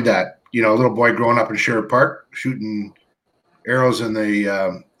behind that? A little boy growing up in Sherwood Park, shooting arrows in the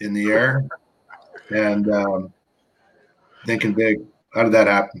air and thinking big. How did that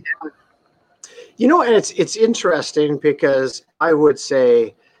happen? And it's interesting because I would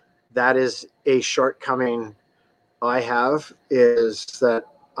say that is a shortcoming I have is that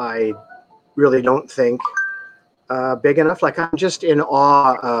I really don't think big enough. Like, I'm just in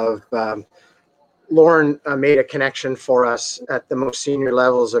awe of Lorne made a connection for us at the most senior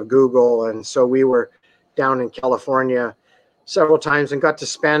levels of Google. And so we were down in California several times and got to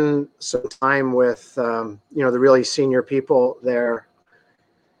spend some time with, the really senior people there.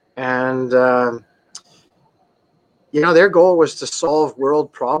 And, their goal was to solve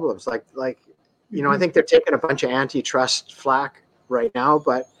world problems. I think they're taking a bunch of antitrust flack right now,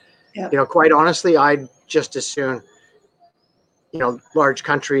 but, quite honestly, I'd just as soon, large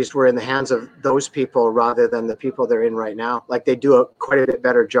countries were in the hands of those people rather than the people they're in right now. Like, they do quite a bit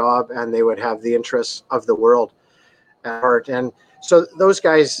better job, and they would have the interests of the world at heart. And so those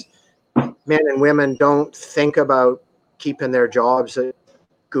guys, men and women, don't think about keeping their jobs at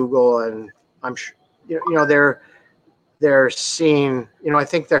Google. And I'm sure, they're seen, I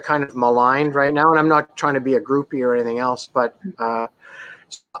think they're kind of maligned right now. And I'm not trying to be a groupie or anything else, but I'm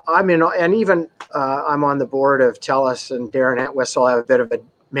on the board of Telus, and Darren Entwistle. I have a bit of a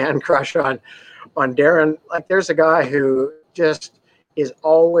man crush on Darren. Like, there's a guy who just is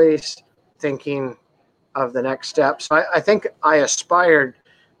always thinking of the next step. So I think I aspired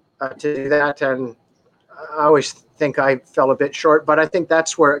to do that, and I always think I fell a bit short. But I think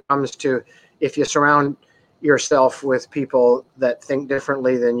that's where it comes to, if you surround yourself with people that think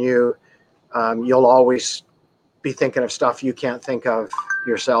differently than you, you'll always be thinking of stuff you can't think of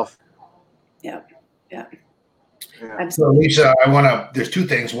yourself. Yeah. So Lisa, there's two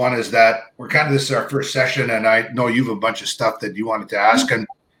things. One is that this is our first session, and I know you have a bunch of stuff that you wanted to ask, and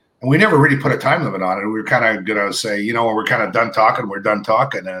we never really put a time limit on it. We were kind of going to say, when we're kind of done talking, we're done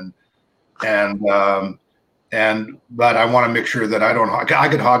talking. But I want to make sure that I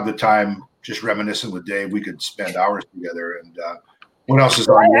could hog the time just reminiscing with Dave. We could spend hours together. And what else is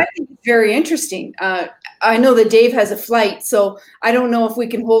on? I think it's very interesting. I know that Dave has a flight, so I don't know if we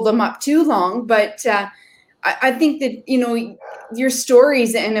can hold him up too long, but I think that, your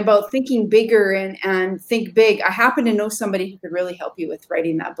stories and about thinking bigger and think big. I happen to know somebody who could really help you with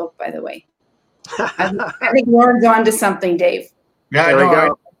writing that book, by the way. I think Lorne's on to something, Dave. Yeah, there we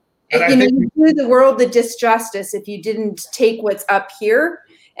go. You do the world the disjustice if you didn't take what's up here.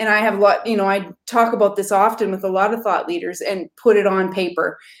 And I have a lot, I talk about this often with a lot of thought leaders, and put it on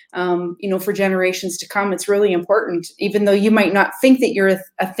paper, for generations to come. It's really important, even though you might not think that you're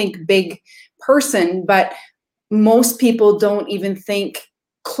a think big person, but most people don't even think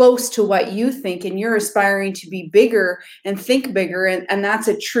close to what you think, and you're aspiring to be bigger and think bigger. And that's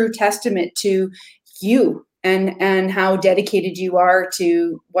a true testament to you and how dedicated you are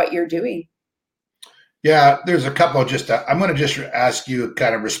to what you're doing. Yeah, there's a couple I'm going to just ask you,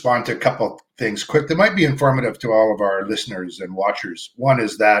 kind of respond to a couple things quick that might be informative to all of our listeners and watchers. One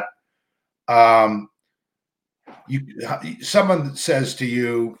is that someone says to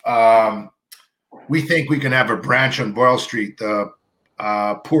you, we think we can have a branch on Boyle Street, the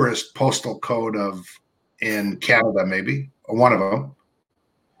poorest postal code in Canada, maybe one of them,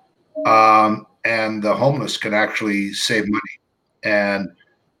 and the homeless can actually save money. And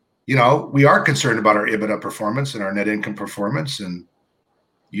we are concerned about our EBITDA performance and our net income performance, and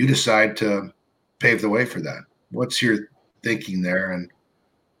you decide to pave the way for that. What's your thinking there,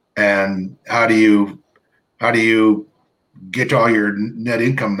 and how do you get all your net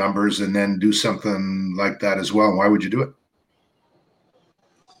income numbers and then do something like that as well? Why would you do it?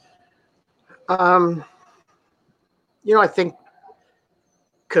 I think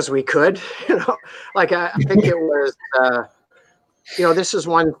because we could, I think it was, this is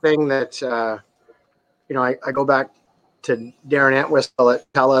one thing that, I go back to Darren Entwistle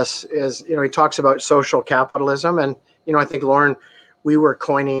at Telus is, he talks about social capitalism. And, I think, Lorne, we were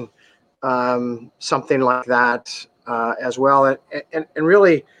coining something like that as well. And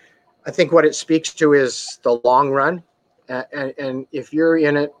really, I think what it speaks to is the long run. And if you're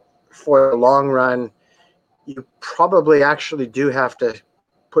in it for the long run, you probably actually do have to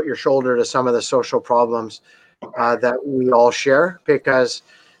put your shoulder to some of the social problems that we all share, because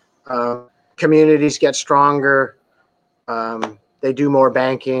communities get stronger, they do more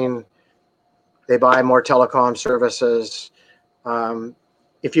banking, they buy more telecom services.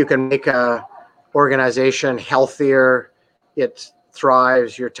 If you can make a organization healthier, it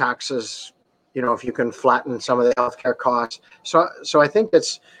thrives. Your taxes, if you can flatten some of the healthcare costs. So I think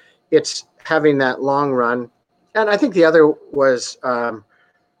it's having that long run. And I think the other was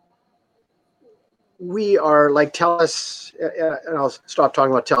we are like Telus, and I'll stop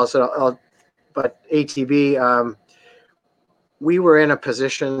talking about Telus, but ATB, we were in a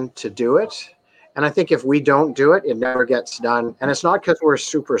position to do it. And I think if we don't do it, it never gets done. And it's not because we're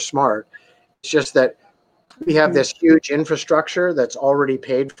super smart. It's just that we have this huge infrastructure that's already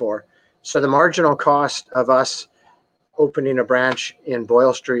paid for. So the marginal cost of us opening a branch in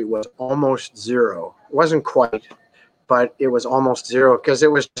Boyle Street was almost zero. It wasn't quite, but it was almost zero because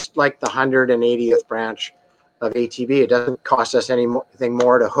it was just like the 180th branch of ATB. It doesn't cost us anything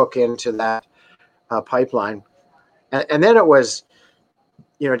more to hook into that pipeline. And then it was,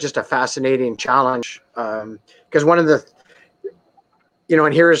 just a fascinating challenge because one of the,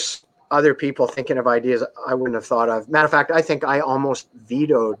 and here's other people thinking of ideas I wouldn't have thought of. Matter of fact, I think I almost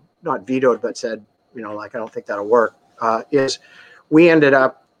not vetoed, but said, I don't think that'll work, is we ended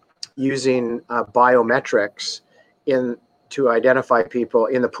up using biometrics to identify people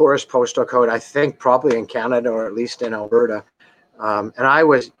in the poorest postal code, I think probably in Canada or at least in Alberta. And I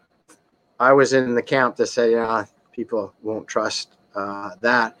was in the camp that said, people won't trust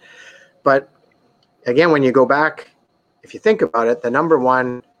that. But again, when you go back, if you think about it, the number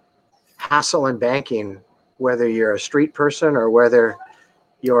one hassle in banking, whether you're a street person or whether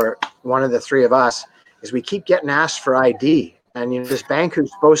you're one of the three of us, is we keep getting asked for ID. And this bank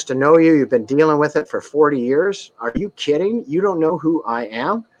who's supposed to know you've been dealing with it for 40 years. Are you kidding? You don't know who I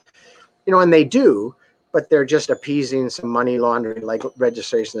am? And they do, but they're just appeasing some money laundering, like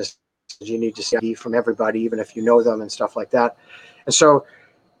registration. You need to see ID from everybody, even if you know them and stuff like that. And so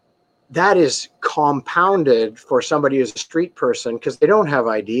that is compounded for somebody who's a street person because they don't have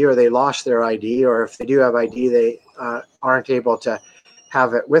ID or they lost their ID, or if they do have ID, they aren't able to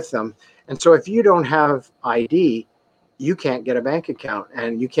have it with them. And so if you don't have ID, you can't get a bank account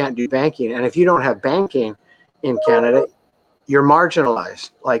and you can't do banking. And if you don't have banking in Canada, you're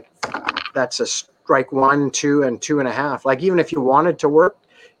marginalized. Like that's a strike 1, 2, and 2.5. Like even if you wanted to work,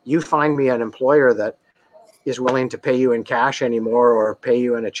 you find me an employer that is willing to pay you in cash anymore or pay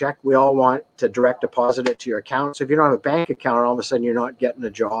you in a check. We all want to direct deposit it to your account. So if you don't have a bank account, all of a sudden you're not getting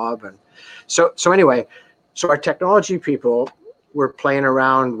a job. And so anyway, so our technology people were playing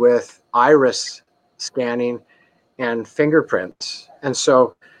around with iris scanning and fingerprints. And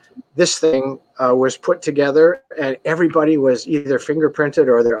so this thing was put together and everybody was either fingerprinted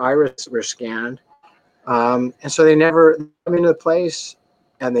or their iris were scanned. And so they never come into the place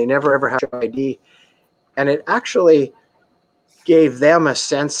and they never ever had ID. And it actually gave them a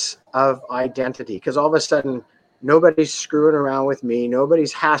sense of identity because all of a sudden, nobody's screwing around with me.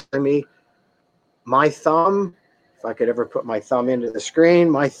 Nobody's hassling me. My thumb, if I could ever put my thumb into the screen,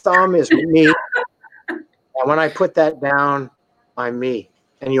 my thumb is me. And when I put that down, I'm me.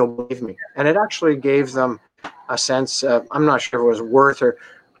 And you'll believe me. And it actually gave them a sense of, I'm not sure if it was worth or,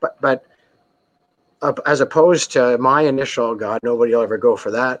 but as opposed to my initial, God, nobody will ever go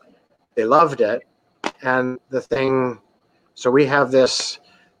for that. They loved it. And the thing, so we have this,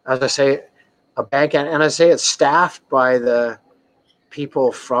 as I say, a bank, and I say it's staffed by the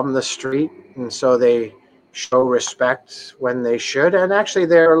people from the street. And so they show respect when they should. And actually,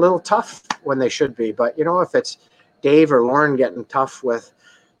 they're a little tough when they should be. But, if it's Dave or Lorne getting tough with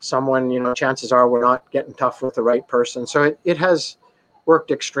someone, chances are we're not getting tough with the right person. So it has worked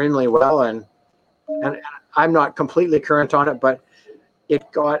extremely well. And I'm not completely current on it, but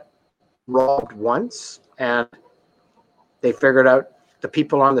it got robbed once and they figured out the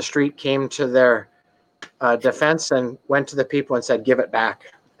people on the street came to their defense and went to the people and said, give it back.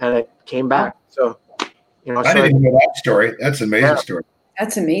 And it came back. So, I didn't even know that story. That's an amazing story.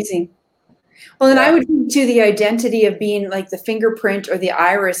 That's amazing. Well, then I would think too, the identity of being like the fingerprint or the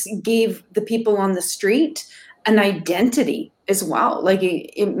iris gave the people on the street an identity as well. Like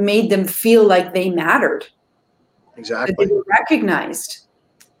it made them feel like they mattered. Exactly. That they were recognized.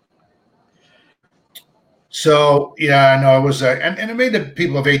 So I know it was, and it made the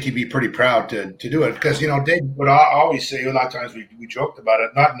people of ATB pretty proud to do it because Dave would always say a lot of times we joked about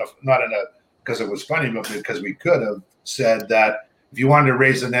it, not in a because it was funny, but because we could have said that if you wanted to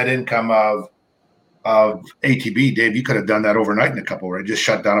raise the net income of ATB, Dave, you could have done that overnight in a couple, right? Just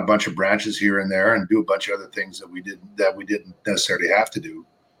shut down a bunch of branches here and there and do a bunch of other things that we didn't necessarily have to do.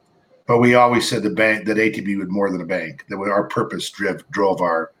 But we always said that ATB was more than a bank. That our purpose drove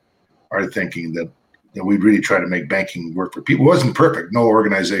our thinking that we'd really try to make banking work for people. It wasn't perfect. No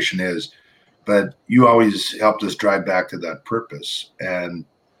organization is. But you always helped us drive back to that purpose. And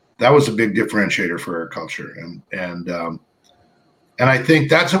that was a big differentiator for our culture. And I think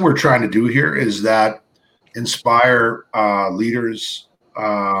that's what we're trying to do here is that inspire leaders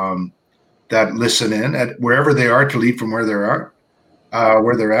that listen in at wherever they are to lead from where they are,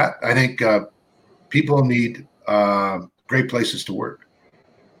 where they're at. I think people need great places to work.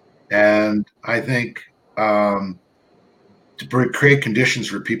 And I think to create conditions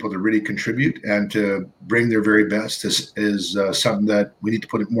for people to really contribute and to bring their very best is something that we need to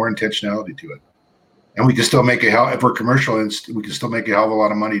put more intentionality to it. and we can still make if we're commercial, we can still make a hell of a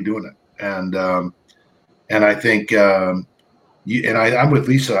lot of money doing it. And I think, I'm with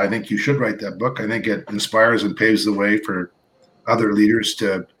Lisa. I think you should write that book. I think it inspires and paves the way for other leaders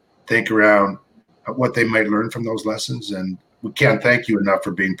to think around what they might learn from those lessons. And we can't thank you enough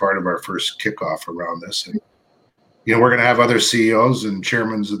for being part of our first kickoff around this. And, we're going to have other CEOs and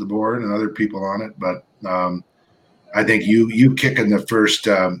chairmen of the board and other people on it. But I think you kicking the first,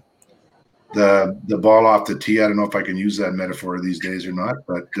 the ball off the tee. I don't know if I can use that metaphor these days or not,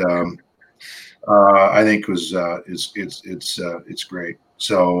 but I think it's great.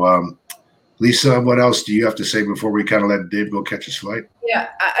 So, Lisa, what else do you have to say before we kind of let Dave go catch his flight? Yeah,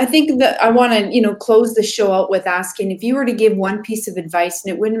 I think that I want to, close the show out with asking if you were to give one piece of advice,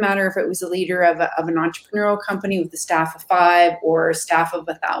 and it wouldn't matter if it was a leader of an entrepreneurial company with a staff of 5 or a staff of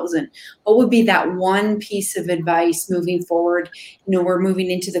 1,000, what would be that one piece of advice moving forward? We're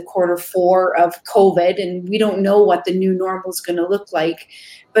moving into the Q4 of COVID, and we don't know what the new normal is going to look like.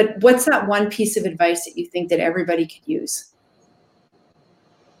 But what's that one piece of advice that you think that everybody could use?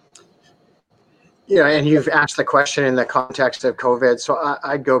 Yeah, and you've asked the question in the context of COVID, so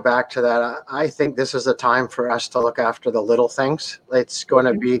I'd go back to that. I think this is a time for us to look after the little things. It's going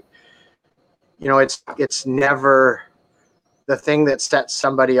to be, it's never the thing that sets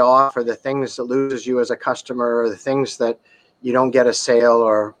somebody off, or the things that loses you as a customer, or the things that you don't get a sale,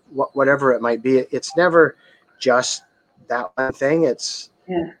 or whatever it might be. It's never just that one thing. It's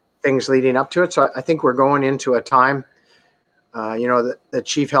things leading up to it. So I think we're going into a time, the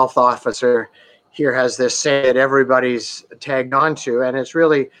chief health officer here has this saying that everybody's tagged onto, and it's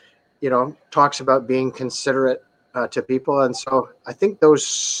really, talks about being considerate to people. And so I think those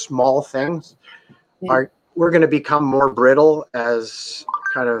small things we're going to become more brittle as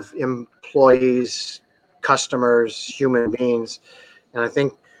kind of employees, customers, human beings. And I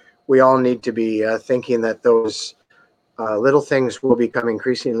think we all need to be thinking that those little things will become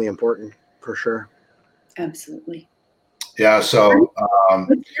increasingly important, for sure. Absolutely. Yeah. So,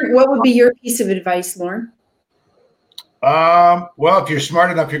 what would be your piece of advice, Lorne? Well, if you're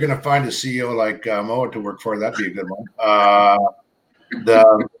smart enough, you're going to find a CEO like Mowat to work for. That'd be a good one. I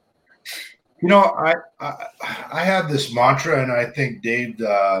have this mantra, and I think Dave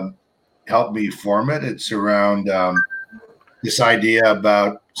helped me form it. It's around this idea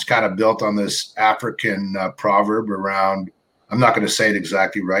about, it's kind of built on this African proverb around, I'm not going to say it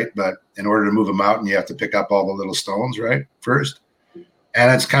exactly right, but in order to move a mountain, you have to pick up all the little stones, right, first.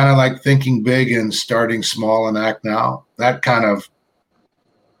 And it's kind of like thinking big and starting small and act now. That kind of,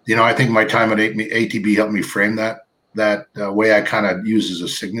 I think my time at ATB helped me frame that way I kind of use as a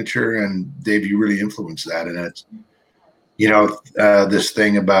signature. And Dave, you really influenced that. And it's, this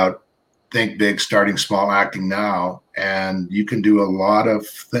thing about think big, starting small, acting now. And you can do a lot of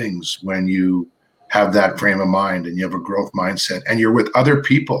things when you have that frame of mind and you have a growth mindset and you're with other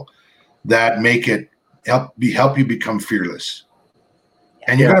people that make it help you become fearless.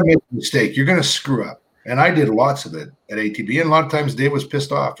 And you're going to make a mistake. You're going to screw up. And I did lots of it at ATB. And a lot of times Dave was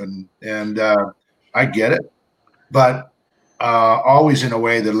pissed off, and I get it, but always in a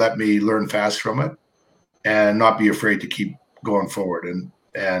way that let me learn fast from it and not be afraid to keep going forward.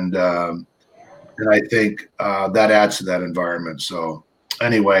 And I think that adds to that environment. So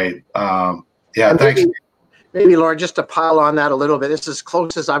anyway, thanks. Maybe, Lorne, just to pile on that a little bit, this is as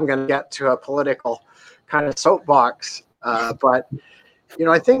close as I'm going to get to a political kind of soapbox. But,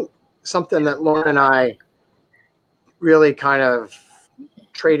 I think something that Lorne and I really kind of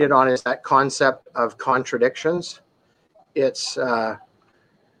traded on is that concept of contradictions. It's a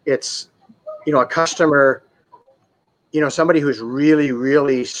customer, somebody who's really,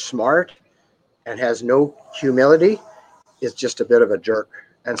 really smart and has no humility is just a bit of a jerk.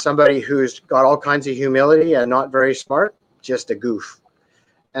 And somebody who's got all kinds of humility and not very smart, just a goof.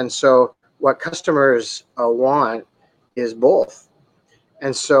 And so what customers want is both.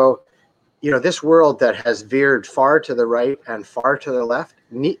 And so, this world that has veered far to the right and far to the left,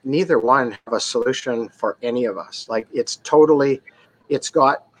 neither one have a solution for any of us. Like it's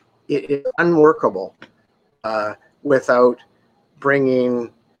unworkable without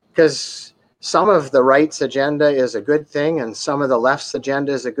bringing, because some of the right's agenda is a good thing and some of the left's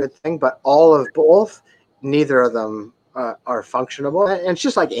agenda is a good thing, but all of both, neither of them are functionable. And it's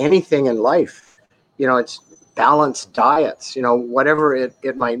just like anything in life, it's balanced diets, whatever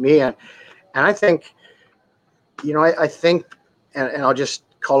it might be. And I think, I think, and I'll just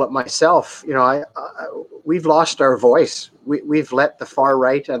call it myself, we've lost our voice. We've let the far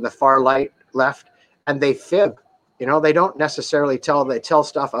right and the far left, and they fib. They don't necessarily they tell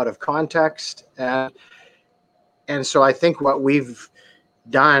stuff out of context. And so I think what we've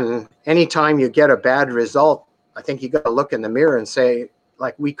done, anytime you get a bad result, I think you got to look in the mirror and say,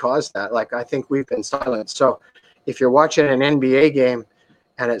 like, we caused that. Like, I think we've been silent. So if you're watching an NBA game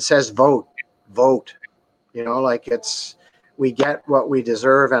and it says vote, vote, you know, like we get what we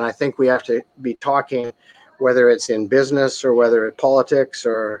deserve. And I think we have to be talking, whether it's in business or whether it's politics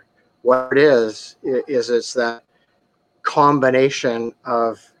or what it is it's that combination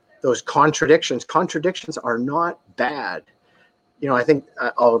of those contradictions. Contradictions are not bad. You know, I think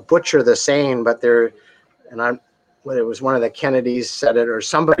I'll butcher the saying, but whether it was one of the Kennedys said it or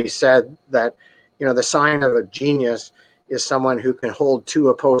somebody said that, you know, the sign of a genius is someone who can hold two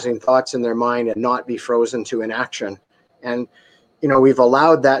opposing thoughts in their mind and not be frozen to inaction. And, you know, we've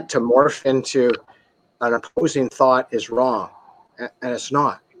allowed that to morph into an opposing thought is wrong, and it's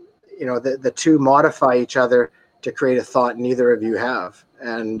not. You know, the two modify each other to create a thought neither of you have.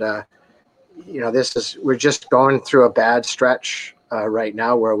 And, you know, we're just going through a bad stretch right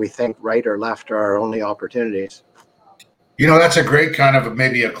now where we think right or left are our only opportunities. You know, that's a great kind of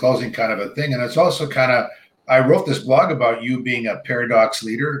maybe a closing kind of a thing. And it's also kind of, I wrote this blog about you being a paradox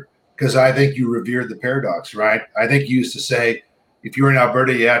leader because I think you revered the paradox, right? I think you used to say, if you were in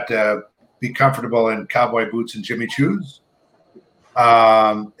Alberta, you had to be comfortable in cowboy boots and Jimmy Choos.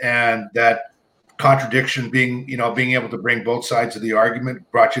 And that contradiction being able to bring both sides of the argument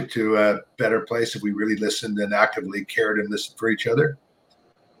brought you to a better place if we really listened and actively cared and listened for each other.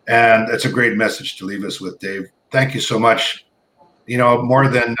 And it's a great message to leave us with, Dave. Thank you so much. You know, more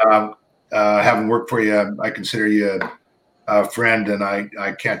than having worked for you, I consider you a friend, and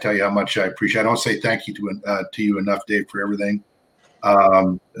I can't tell you how much I appreciate. I don't say thank you to you enough, Dave, for everything.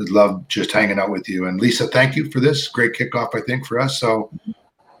 I love just hanging out with you. And Lisa, thank you for this great kickoff, I think, for us. So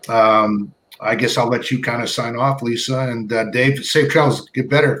I guess I'll let you kind of sign off, Lisa, and Dave. Safe travels. Get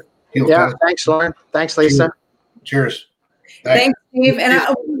better. Heal fast. Thanks, Lorne. Thanks, Lisa. Cheers. Thanks, Dave. And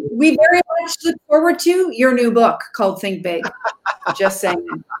we very much look forward to your new book called Think Big. Just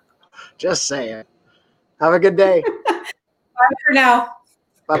saying. Just saying. Have a good day. Bye for now.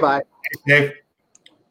 Bye-bye. Dave.